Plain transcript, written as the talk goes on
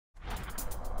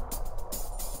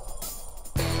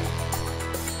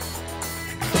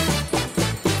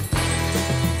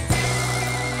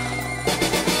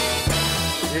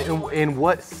in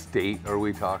what state are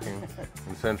we talking?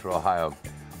 In Central Ohio.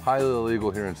 Highly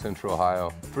illegal here in Central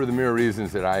Ohio for the mere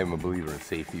reasons that I am a believer in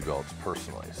safety belts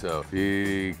personally. So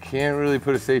you can't really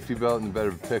put a safety belt in the bed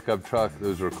of a pickup truck.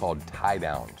 Those are called tie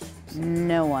downs.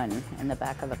 No one in the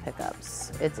back of the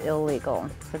pickups. It's illegal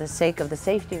for the sake of the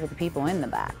safety of the people in the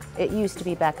back. It used to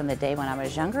be back in the day when I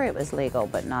was younger, it was legal,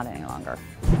 but not any longer.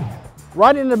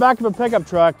 Riding in the back of a pickup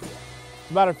truck,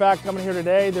 as a matter of fact, coming here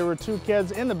today, there were 2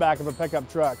 kids in the back of a pickup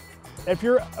truck. If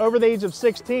you're over the age of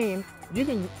 16, you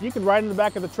can ride in the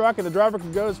back of the truck and the driver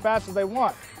can go as fast as they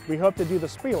want. We hope to do the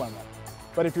speed limit.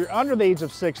 But if you're under the age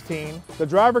of 16, the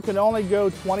driver can only go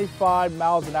 25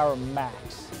 miles an hour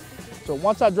max. So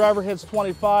once that driver hits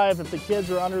 25, if the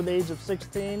kids are under the age of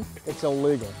 16, it's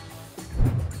illegal.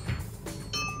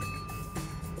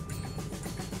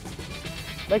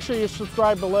 Make sure you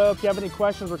subscribe below. If you have any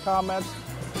questions or comments,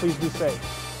 please be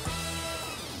safe.